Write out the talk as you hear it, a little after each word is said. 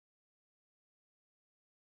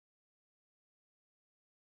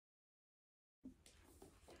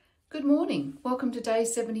Good morning. Welcome to day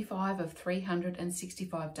 75 of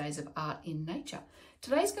 365 days of art in nature.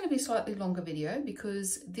 Today's going to be a slightly longer video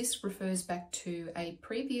because this refers back to a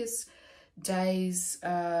previous day's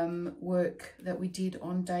work that we did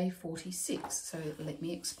on day 46. So let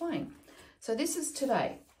me explain. So this is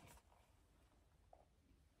today.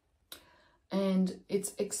 And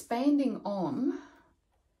it's expanding on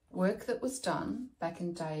work that was done back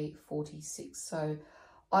in day 46. So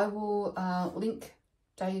I will link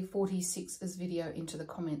day 46's video into the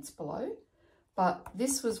comments below, but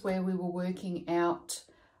this was where we were working out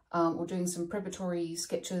or doing some preparatory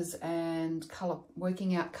sketches and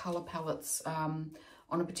working out color palettes on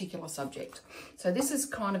a particular subject. So this is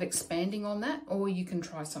kind of expanding on that, or you can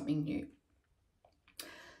try something new.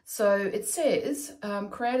 So it says,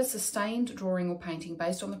 create a sustained drawing or painting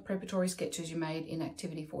based on the preparatory sketches you made in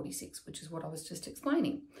activity 46, which is what I was just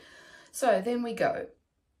explaining. So then we go.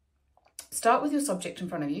 Start with your subject in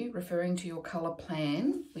front of you, referring to your colour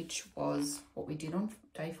plan, which was what we did on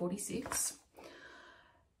day 46.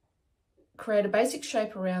 Create a basic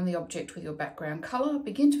shape around the object with your background colour.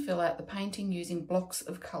 Begin to fill out the painting using blocks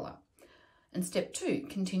of colour. And step 2,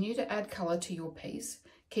 continue to add colour to your piece.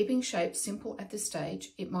 Keeping shapes simple at this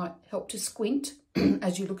stage, it might help to squint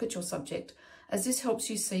as you look at your subject, as this helps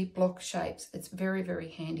you see block shapes. It's very, very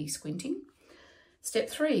handy squinting. Step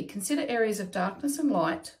 3, consider areas of darkness and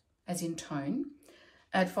light, as in tone.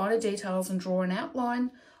 Add finer details and draw an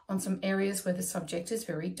outline on some areas where the subject is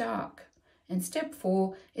very dark. And step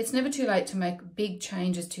 4, it's never too late to make big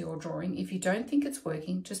changes to your drawing. If you don't think it's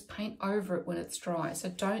working, just paint over it when it's dry. So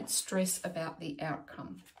don't stress about the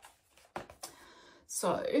outcome.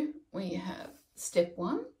 So we have step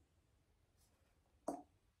 1,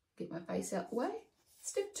 get my face out the way.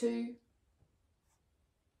 Step 2,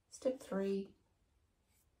 step 3,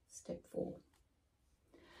 step 4.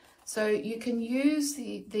 So you can use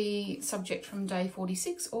the subject from day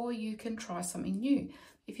 46, or you can try something new.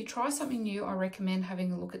 If you try something new, I recommend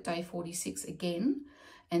having a look at day 46 again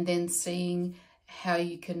and then seeing how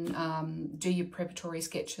you can do your preparatory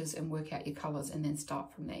sketches and work out your colours and then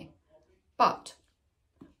start from there. But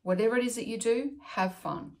whatever it is that you do, have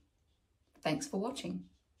fun. Thanks for watching.